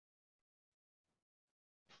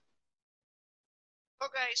So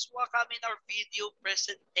guys, welcome in our video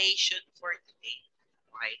presentation for today.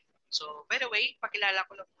 Okay? So, by the way, pakilala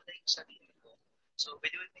ko lang muna yung sarili ko. So, by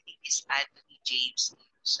the way, my name is Anthony James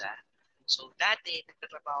Niusa. So, dati,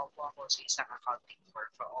 nagtatrabaho po ako sa isang accounting firm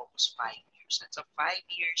for almost 5 years. At sa 5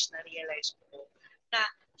 years, na-realize ko na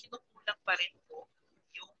kinukulang pa rin po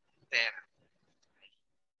yung pera. Okay?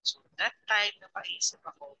 So, that time, napaisip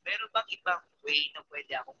ako, meron bang ibang way na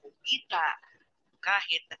pwede ako kumita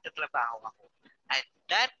kahit nagtatrabaho ako. At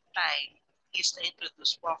that time is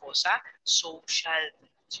na-introduce po ako sa social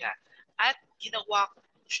media. At ginawa ko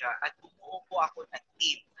po siya at bumuo po ako ng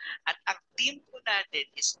team. At ang team po natin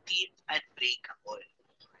is Team Unbreakable.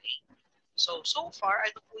 Okay? So far,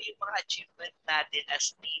 ano po yung mga achievement natin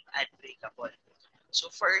as Team Unbreakable?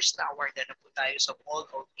 So first, na-awardan na po tayo sa Mall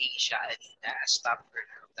of Asia Arena as top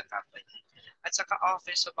earner of the company. At saka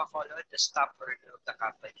Office of Bacolod, the top earner of the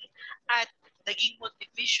company. At naging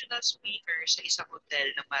motivational speaker sa isang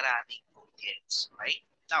hotel na maraming audience. Okay?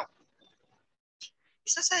 Now,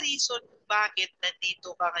 isa sa reason kung bakit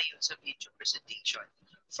nandito ka ngayon sa video presentation.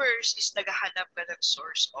 First is naghahanap ka ng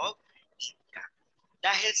source of income.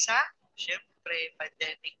 Dahil sa, syempre,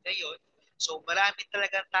 pandemic ngayon, so marami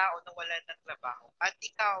talagang tao na wala ng trabaho. At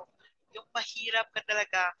ikaw, yung mahirap ka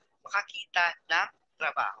talaga makakita ng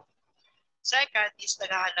trabaho. Second is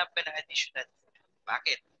naghahanap ka ng additional income.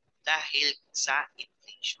 Bakit? Dahil sa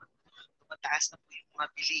inflation. Tumataas na po yung mga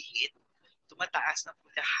bilihin, tumataas na po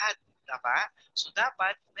lahat. Diba? So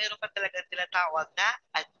dapat meron ka talaga tinatawag na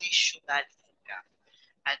additional income.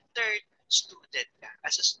 And third, student ka.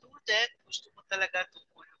 As a student, gusto mo talaga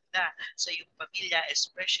tumulong na sa iyong pamilya,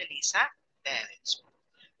 especially sa parents mo.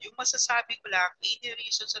 Yung masasabi ko lang, any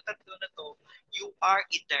reason sa tatlo na to, you are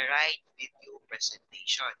in the right video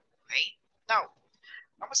presentation. Okay? Now,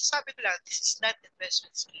 ang masasabi ko lang, this is not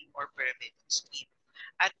investment scheme or pyramid scheme.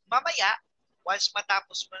 At mamaya, once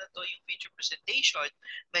matapos mo na to yung video presentation,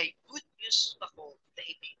 may good news ako na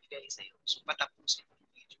ibibigay sa iyo. So, patapusin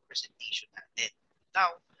yung video presentation natin.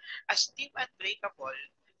 Now, as Team Unbreakable,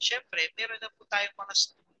 syempre, meron na po tayong mga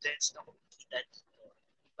students na kumikita dito.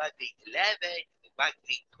 Iba grade 11, iba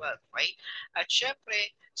grade 12, right? At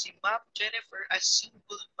syempre, si Ma'am Jennifer as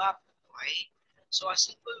single mom, okay? So, as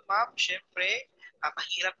single mom, syempre,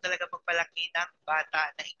 mahirap talaga magpalaki ng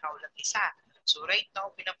bata na ikaw lang isa. So right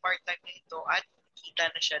now, pinapart-time niya ito at kita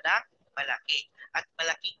na siya ng malaki. At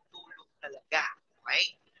malaking tulong talaga.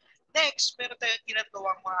 Okay? Next, meron tayong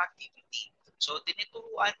ginagawang mga activity. So,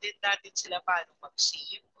 tinuturuan din natin sila paano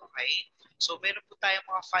mag-save. Okay? So, meron po tayong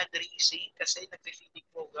mga fundraising kasi nag-feeding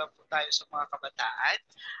program po tayo sa mga kabataan.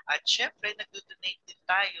 At syempre, nag-donate din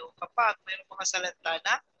tayo kapag meron mga salanta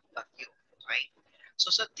na bagyo. Okay? So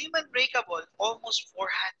sa Team Unbreakable, almost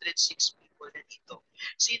 406 people na dito.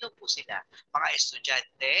 Sino po sila? Mga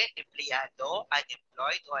estudyante, empleyado,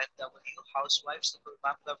 unemployed, OFW, housewives, single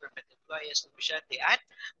mom, government employees, negosyante, at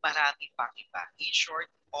marami pang iba. In short,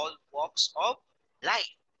 all walks of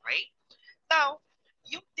life. Right? Now,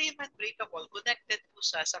 yung Team Unbreakable, connected po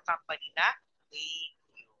sa company na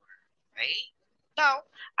Nature. Right? Now,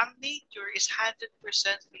 ang Nature is 100%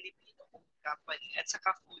 Filipino company at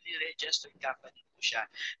saka fully registered company po siya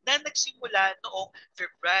na nagsimula noong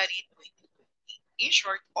February 2020. In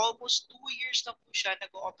short, almost 2 years na po siya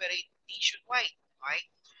nag-ooperate nationwide. Okay?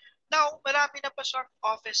 Now, marami na pa siyang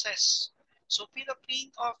offices. So, Philippine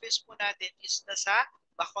office po natin is nasa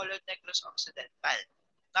Bacolod, Negros Occidental.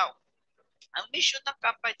 Now, ang mission ng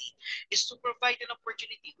company is to provide an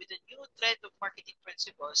opportunity with a new trend of marketing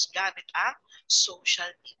principles gamit ang social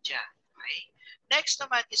media. Okay? Next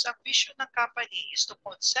naman is ang vision ng company is to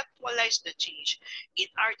conceptualize the change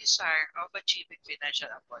in our desire of achieving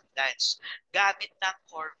financial abundance gamit ng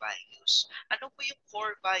core values. Ano po yung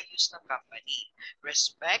core values ng company?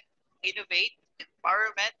 Respect, innovate,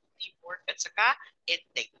 empowerment, teamwork, at saka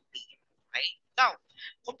integrity. Okay? Now,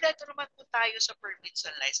 kompleto naman po tayo sa permits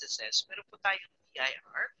and licenses. Meron po tayong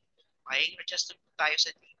BIR, okay? Registered po tayo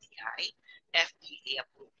sa DTI, FDA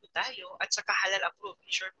approved po tayo, at saka halal approved.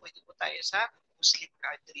 Sure, pwede po tayo sa Muslim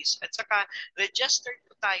countries, at saka registered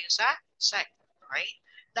po tayo sa SEC. Okay?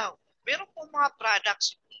 Now, meron po mga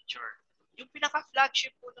products yung nature. Yung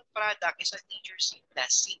pinaka-flagship po ng product is ang Nature C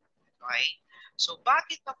Plus C. Okay? So,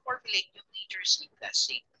 bakit na-formulate yung Nature C Plus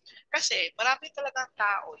C? Kasi marami talagang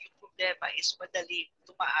tao, yung problema is madali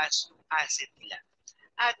tumaas yung acid nila.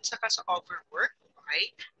 At saka sa overwork,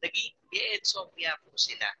 okay, naging insomnia po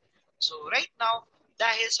sila. So right now,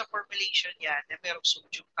 dahil sa formulation yan na merong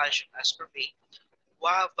sodium, calcium, ascorbate,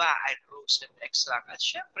 guava, and rose extract, at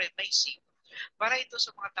syempre may zinc. Para ito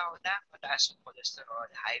sa mga tao na mataas yung cholesterol,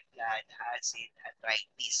 high blood, acid,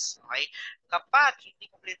 arthritis. Okay? Kapag hindi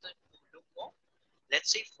kumpleto yung tulog mo, let's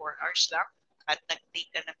say 4 hours lang, at nag-take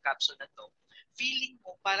ka ng capsule na to, feeling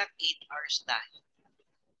mo parang 8 hours na.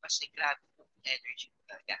 Kasi grabe yung energy mo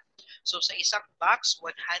talaga. So sa isang box,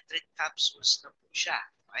 100 capsules na po siya.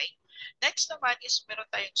 Okay? Next naman is meron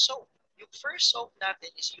tayong soap. Yung first soap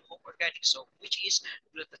natin is yung home organic soap, which is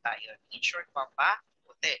glutathione. In short,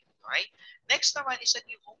 pampaputi. Okay? Next naman is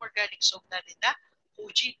yung home organic soap natin na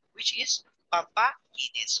Fuji, which is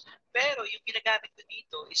pampakinis. Pero yung ginagamit ko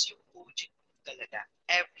dito is yung Fuji talaga.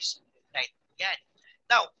 Every single night. Yan.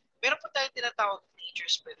 Now, meron po tayong tinatawag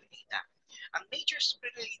nature's spirulina. Ang nature's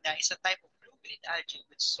spirulina is a type of blue-green algae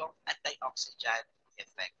with strong antioxidant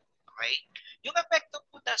effect. Okay? Yung epekto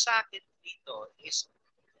po na sa akin dito is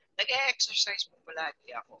nag-e-exercise po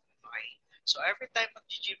palagi ako. Okay? So every time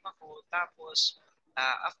mag-gym ako, tapos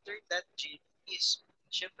after that gym is,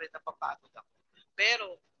 syempre napapagod ako.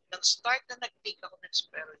 Pero nang start na nag-take ako ng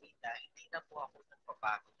spirulina, hindi na po ako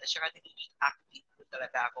nagpapagod. At saka nagiging active po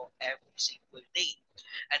talaga ako every single day.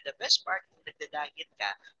 And the best part, kung nagda-diet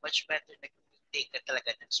ka, much better nag-take ka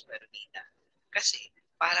talaga ng spirulina. Kasi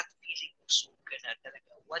parang feeling busog ka na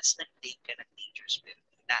talaga once nag-take ka ng nature's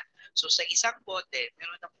spirulina. So sa isang bote,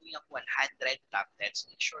 meron na po yung 100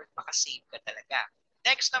 tablets. In short, makasave ka talaga.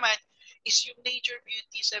 Next naman is yung Nature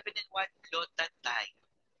Beauty 7-in-1 Glutathione.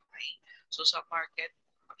 Okay? So sa market,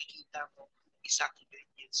 makikita mo isang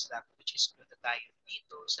ingredients lang, which is glutathione.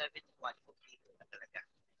 Dito, 7-in-1 complete na talaga.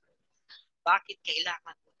 Bakit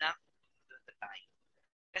kailangan mo ng glutathione?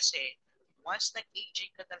 Kasi once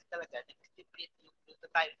nag-aging ka na talaga, nag-deplete yung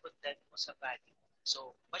glutathione content mo sa body.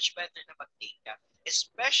 So, much better na mag-take ka.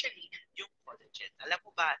 Especially yung collagen. Alam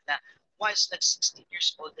mo ba na once nag 16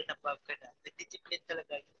 years old and above ka na, nag-deplete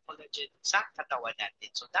talaga yung collagen sa katawan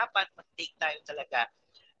natin. So, dapat mag-take tayo talaga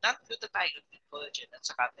ng glutathione with collagen at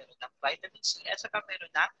saka meron ng vitamin C at saka meron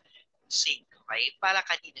ng zinc. Okay? Para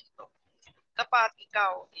kanina ito. Kapag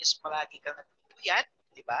ikaw is palagi kang nagpupuyat,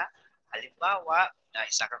 di ba? Halimbawa, na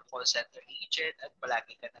isa kang call center agent at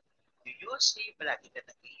palagi ka nag-UC, palagi ka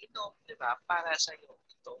nag-iinom, di ba? Para sa iyo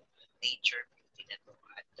itong nature beauty na ito.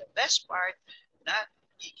 At the best part, na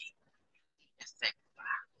giging effect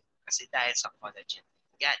pa. Kasi dahil sa collagen.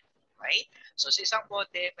 Yan. Right? So sa isang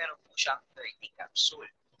bote, meron po siyang 30 capsule.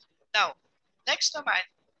 Now, next naman,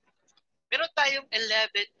 meron tayong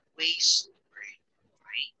 11 ways to earn.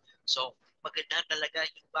 Okay? So, maganda talaga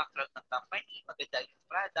yung background ng company, maganda yung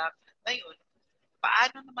product. Ngayon,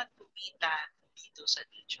 paano naman kumita dito sa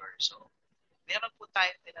nature? So, meron po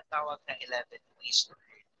tayong tinatawag na 11 ways to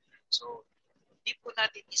earn. So, hindi po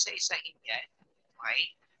natin isa-isahin yan.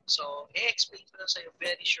 Okay? So, i-explain ko lang sa iyo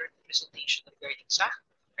very short presentation regarding sa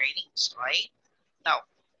earnings. Okay? Now,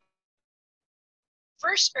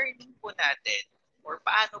 first earning po natin or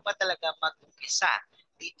paano ba talaga mag-umpisa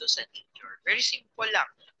dito sa nature. Very simple lang.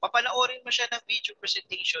 Papanoorin mo siya ng video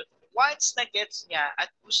presentation once na gets niya at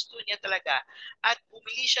gusto niya talaga at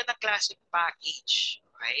bumili siya ng classic package.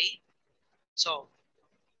 Okay? So,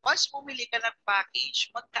 once bumili ka ng package,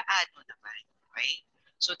 magkaano naman? Okay?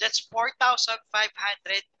 So, that's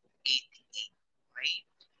 4,588. Okay?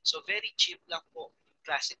 So, very cheap lang po yung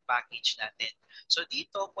classic package natin. So,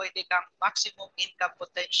 dito, pwede kang maximum income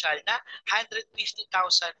potential na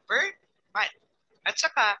 150,000 per month. At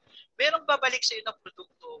saka, merong babalik sa iyo ng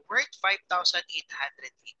produkto worth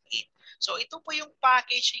 5,888. So, ito po yung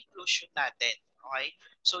package inclusion natin. Okay?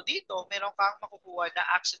 So, dito, meron kang makukuha na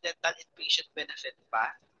accidental inpatient benefit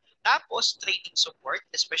pa. Tapos, training support,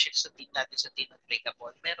 especially sa team natin sa Team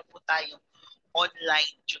Unbreakable, meron po tayong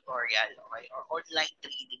online tutorial, okay? Or online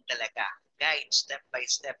training talaga. Guide step by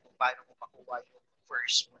step kung paano mo makuha yung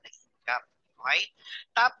first mo na income. Okay?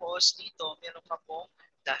 Tapos, dito, meron pa pong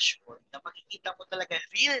dashboard na makikita mo talaga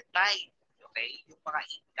real time, okay? Yung mga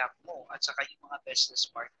income mo at saka yung mga business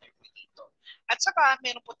partner mo dito. At saka,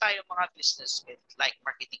 meron po tayong mga business kit like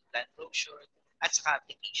marketing plan brochure at saka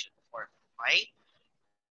application form. Okay?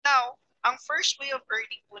 Now, ang first way of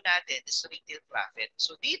earning po natin is retail profit.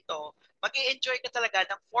 So dito, mag-i-enjoy ka talaga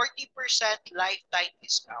ng 40% lifetime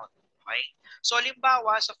discount. Okay? So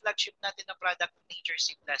halimbawa, sa flagship natin na product Nature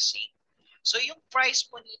C Plus C, so yung price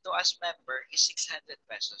po nito as member is 600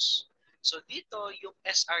 pesos. So dito, yung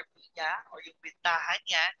SRP niya or yung bintahan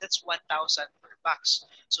niya, that's 1,000 per box.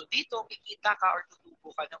 So dito, kikita ka or tutubo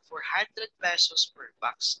ka ng 400 pesos per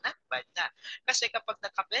box. Not bad na. Kasi kapag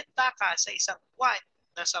nakabenta ka sa isang buwan,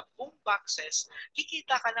 na 10 boxes,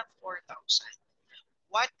 kikita ka ng 4,000.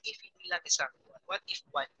 What if hindi lang isang buwan? What if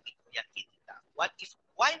 1 week mo yan kinita? What if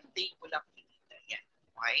 1 day mo lang kinita yan?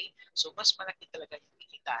 Okay? So, mas malaki talaga yung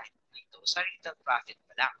kikitahin mo dito sa retail profit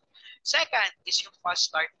pa lang. Second is yung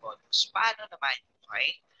fast start bonus. Paano naman?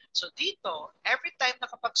 Okay? So, dito, every time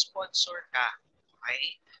na kapag sponsor ka,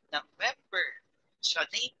 Okay? Ng member sa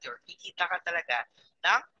nature, kikita ka talaga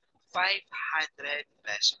ng 500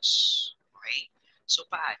 pesos. Okay? So,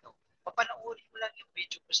 paano? Papanoorin mo lang yung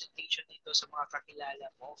video presentation nito sa mga kakilala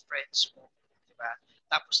mo, friends mo, di ba?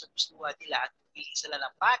 Tapos nagustuhan nila at pumili sila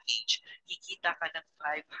ng package, kikita ka ng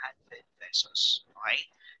 500 pesos. Okay?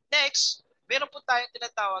 Next, meron po tayong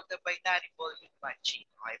tinatawag na binary volume matching.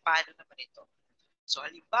 Okay? Paano naman ito? So,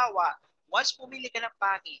 halimbawa, once pumili ka ng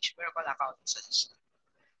package, meron ka account sa system.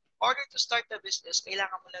 In order to start the business,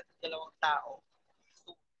 kailangan mo lang ng dalawang tao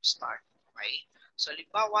to start. Okay? So,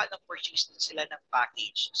 halimbawa, nag-purchase din sila ng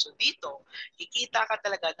package. So, dito, kikita ka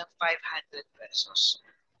talaga ng 500 pesos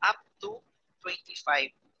up to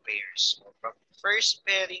 25 pairs. So, from first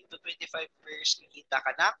pairing to 25 pairs, kikita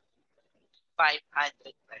ka ng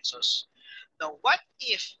 500 pesos. Now, what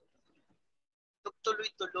if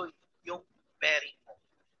tuloy-tuloy yung pairing mo?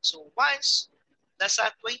 So, once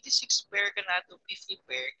nasa 26 pair ka na to 50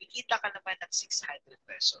 pair, kikita ka naman ng 600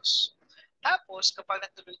 pesos. Tapos, kapag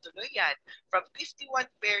natuloy-tuloy yan, from 51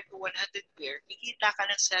 pair to 100 pair, kikita ka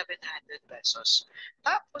ng 700 pesos.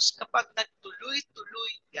 Tapos, kapag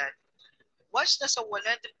nagtuloy-tuloy yan, once nasa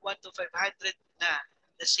 101 to 500 na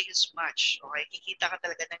sales match, okay, kikita ka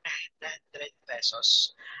talaga ng 900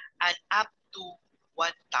 pesos and up to 1,000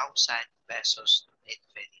 pesos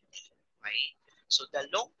infinity. Okay? So, the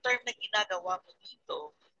long term na ginagawa mo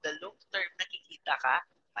dito, the long term na kikita ka,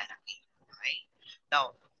 malaki. Okay?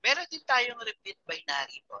 Now, meron din tayong repeat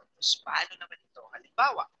binary bonus. Paano naman ito?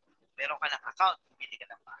 Halimbawa, meron ka ng account, bumili ka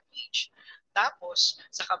ng package. Tapos,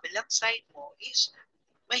 sa kabilang side mo is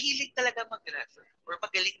mahilig talaga mag-refer or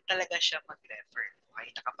magaling talaga siya mag-refer. Okay,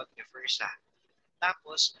 nakapag-refer siya.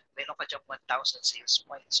 Tapos, meron ka dyan 1,000 sales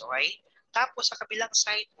points. Okay? Tapos, sa kabilang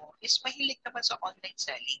side mo is mahilig naman sa online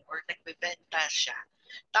selling or nagbebenta siya.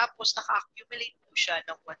 Tapos, naka-accumulate po siya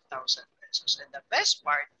ng 1,000 pesos. And the best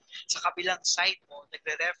part, sa kabilang side mo,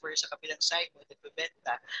 nagre-refer, sa kabilang side mo,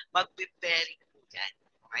 nagbebenta, magbe-pairing po yan.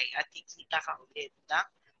 Okay? At kikita ka ulit ng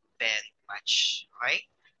pairing match. Okay?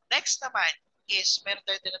 Next naman is meron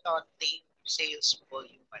tayo tinatawag name sales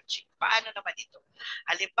volume matching. Paano naman ito?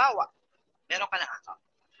 Halimbawa, meron ka ng account.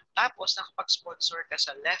 Tapos, nakapag-sponsor ka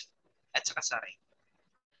sa left at saka sa right.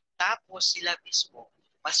 Tapos, sila mismo,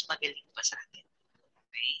 mas magaling pa sa atin.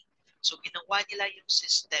 Okay? So, ginawa nila yung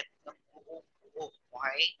system ng buong-buo.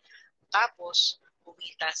 Okay? Tapos,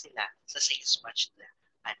 kumita sila sa sales match nila.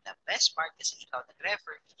 And the best part kasi ikaw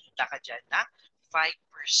nag-refer, kikita ka dyan ng 5%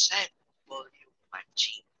 volume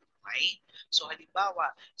matching. Okay? So,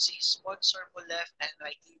 halimbawa, si sponsor mo left and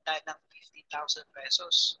nakikita ng 50,000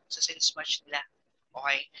 pesos sa sales match nila.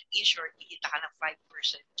 Okay? In short, kikita ka ng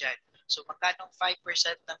 5% dyan. So, magkano 5%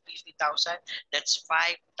 ng 50,000? That's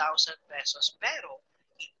 5,000 pesos. Pero,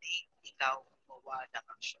 hindi ikaw gumawa ng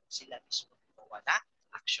action. Sila mismo gumawa ng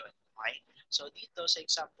action. Okay? So, dito sa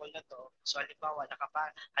example na to, so halimbawa,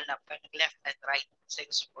 nakapahanap ka ng left and right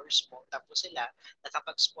sales force mo, tapos sila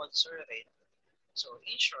nakapag-sponsor rin. So,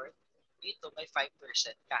 in short, dito may 5%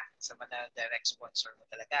 ka sa mga direct sponsor mo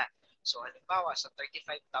talaga. So, halimbawa, sa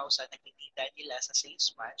 35,000 na kinita nila sa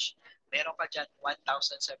sales match, meron ka dyan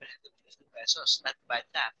 1,750 pesos. Not bad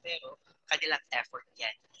na, pero kanilang effort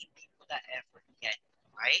yan. Hindi mo na effort yan.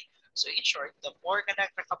 Okay? So, in short, the more ka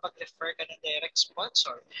nakakapag-refer ka ng direct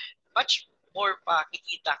sponsor, much more pa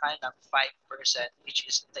kikita ka ng 5%, which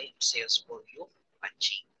is the sales volume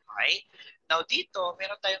matching. Okay? Now dito,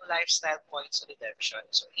 meron tayong lifestyle points redemption.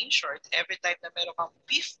 So in short, every time na meron kang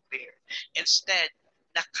beef beer, instead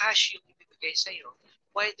na cash yung ibibigay sa'yo,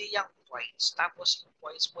 pwede yung points. Tapos yung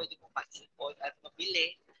points pwede mo maipon at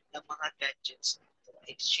mabili ng mga gadgets dito.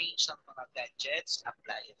 Exchange ng mga gadgets,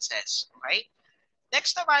 appliances. Okay?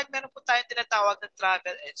 Next naman, meron po tayong tinatawag na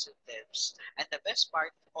travel incentives. And the best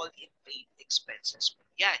part, all-in paid expenses po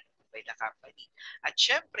yan by the company. At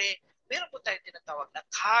syempre, meron po tayong tinatawag na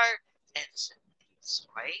car incentives.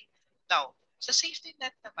 Okay? Now, sa safety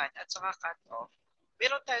net naman at saka cut-off,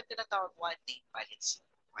 meron tayong tinatawag one-day policy.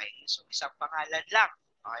 Okay? So, isang pangalan lang.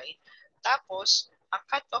 Okay? Tapos, ang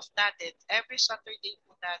cut-off natin, every Saturday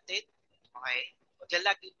po natin, okay,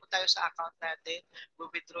 maglalagay po tayo sa account natin,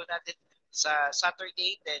 withdraw natin sa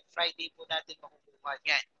Saturday, then Friday po natin makukuha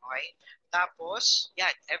yan. Okay? Tapos,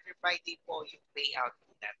 yan, every Friday po yung payout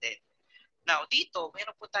po natin. Now, dito,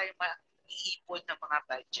 meron po tayong iipon ng mga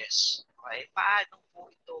badges. Okay? Paano po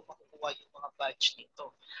ito makukuha yung mga badge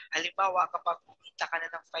dito? Halimbawa, kapag kumita ka na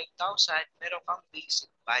ng 5,000, meron kang basic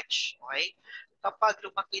badge. Okay? Kapag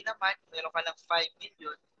lumaki naman, meron ka ng 5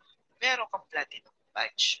 million, meron kang platinum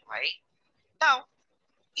badge. Okay? Now,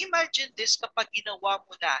 imagine this kapag ginawa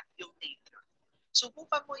mo na yung nature.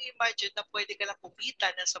 Subukan mo imagine na pwede ka lang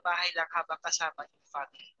kumita na sa bahay lang habang kasama yung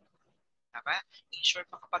family. Tama? In short,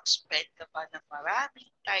 makapag-spend ka pa ng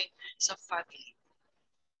maraming time sa family.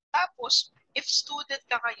 Tapos, if student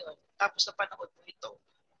ka ngayon, tapos napanood mo ito,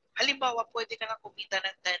 halimbawa, pwede ka na kumita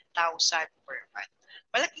ng 10,000 per month.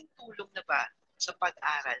 Malaking tulong na ba sa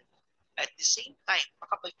pag-aral? At the same time,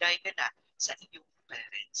 makapagdaya ka na sa iyong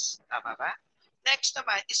parents. Tama ba? Next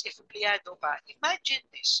naman is if empleyado ka, imagine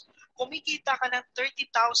this, kumikita ka ng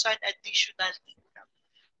 30,000 additional income.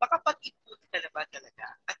 Makapag-ipon ka na ba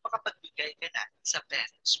talaga at makapagbigay ka na sa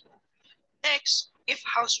parents mo. Next, if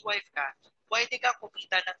housewife ka, pwede kang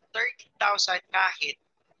kumita ng 30,000 kahit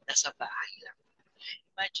nasa bahay lang.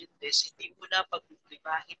 Imagine this, hindi mo na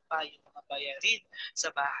pagbublimahin pa yung mga bayarin sa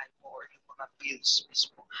bahay mo or yung mga bills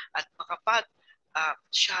mismo at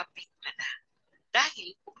makapag-shopping ka na.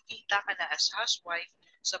 Dahil kumikita ka na as housewife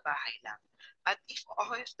sa bahay lang. At if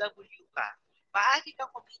OFW ka, maaari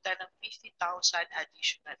kang kumita ng 50,000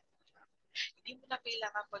 additional income. Hindi mo na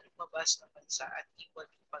kailangan pa lumabas ng bansa at iwan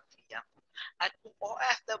yung pamilya mo. At kung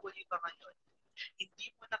OFW ka ngayon, hindi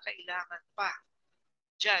mo na kailangan pa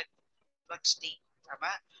dyan mag-stay.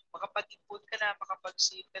 Tama? Makapag-ipon ka na,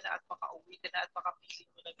 makapag-save ka na, at makauwi ka na, at makapili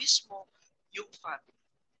mo na mismo yung family.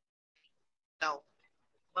 Now,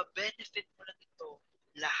 ma-benefit mo lang ito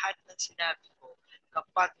lahat ng sinabi ko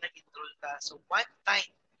kapag nag-enroll ka sa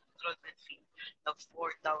one-time enrollment fee ng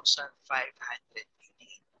 4,588.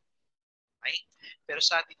 Okay? Pero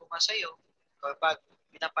sabi ko nga sa'yo, kapag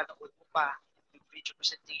pinapanood mo pa yung video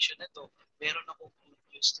presentation na to, meron akong good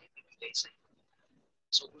news na ibibigay sa'yo.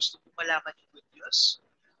 So gusto mo malaman yung good news?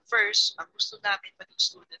 First, ang gusto namin maging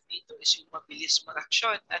student dito is yung mabilis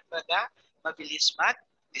mag-action at mabilis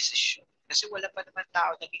mag-decision. Kasi wala pa naman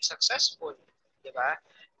tao naging successful, di ba?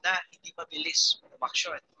 Na hindi mabilis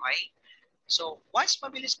mag-action. Okay? So, once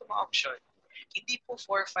mabilis ka mag-action, hindi po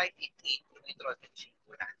 4,588 yung enrollment fee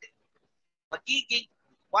po natin. Magiging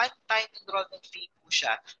one-time enrollment fee po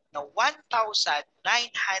siya na 1,999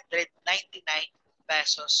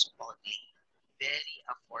 pesos only. Very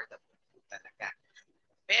affordable po talaga.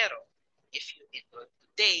 Pero, if you enroll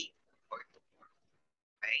today or tomorrow,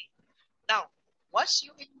 okay? Now, once you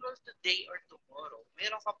enroll today or tomorrow,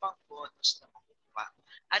 meron ka pang bonus na makukuha.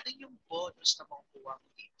 Ano yung bonus na makukuha mo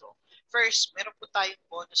dito? First, meron po tayong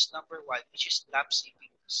bonus number 1, which is drop shipping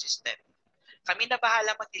system. Kami na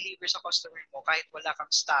bahala mag-deliver sa customer mo kahit wala kang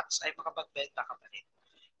stocks ay makapagbenta ka pa rin.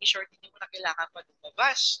 In short, hindi mo na kailangan pa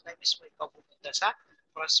lumabas na mismo ikaw pumunta sa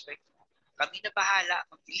prospect mo. Kami na bahala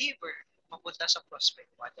mag-deliver mapunta sa prospect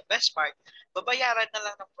mo. At the best part, babayaran na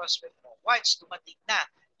lang ng prospect mo once dumating na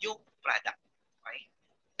yung product. Okay?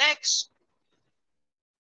 Next,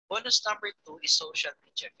 bonus number 2 is social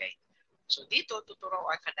media guide. So dito,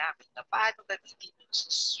 tuturuan ka namin na paano gamitin yung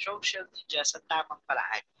social media sa tamang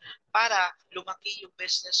paraan para lumaki yung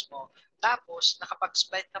business mo tapos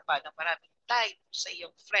nakapag-spend ka pa ng maraming time sa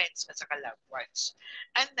iyong friends at saka loved ones.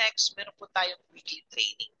 And next, meron po tayong weekly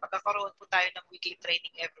training. Magkakaroon po tayo ng weekly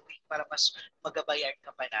training every week para mas magabayan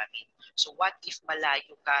ka pa namin. So what if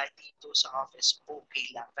malayo ka dito sa office?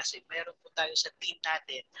 Okay lang kasi meron po tayo sa team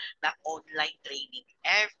natin na online training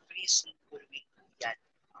every single week po yan.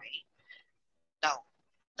 Okay? Now,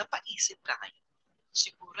 napaisip ka ngayon,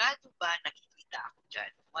 sigurado ba nakikita ako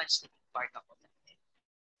dyan once naging part ako natin?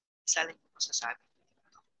 Isa lang yung masasabi ko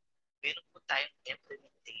dito. Meron po tayong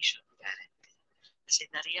implementation guarantee. Kasi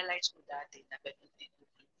na-realize ko dati na ganun din yung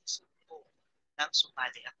inisip ko nang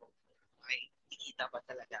sumali ako. Okay? Ikita ba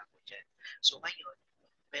talaga ako dyan? So ngayon,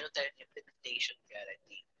 meron tayong implementation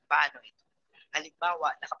guarantee. Paano ito?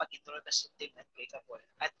 Halimbawa, nakapag-enroll na sa Team Unbreakable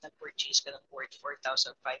at nag-purchase ka ng worth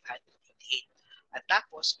 4,588. At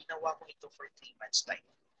tapos, ginawa mo ito for 3 months time.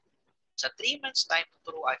 Sa 3 months time,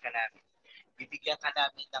 tuturuan ka namin. Bibigyan ka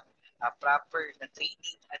namin ng proper na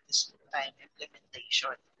training at the same time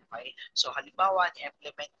implementation. Okay? So halimbawa,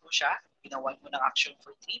 ni-implement mo siya, ginawa mo ng action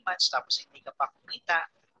for 3 months, tapos hindi ka pa kumita,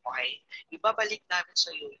 okay? Ibabalik namin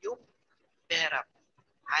sa iyo yung pera mo.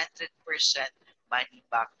 100% money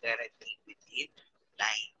back guarantee within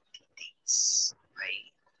 90 days.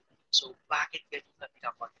 Okay? So, bakit ganun kami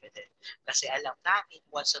ka-confident? Kasi alam namin,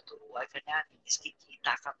 once naturuan ka namin, is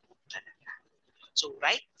kikita ka po talaga. So,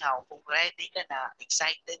 right now, kung ready ka na,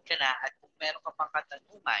 excited ka na, at kung meron ka pang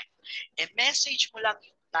katanungan, message mo lang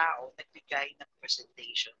yung tao nagbigay ng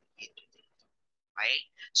presentation video dito. Okay?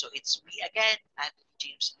 So, it's me again, Anthony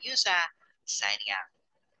James Yusa, signing out.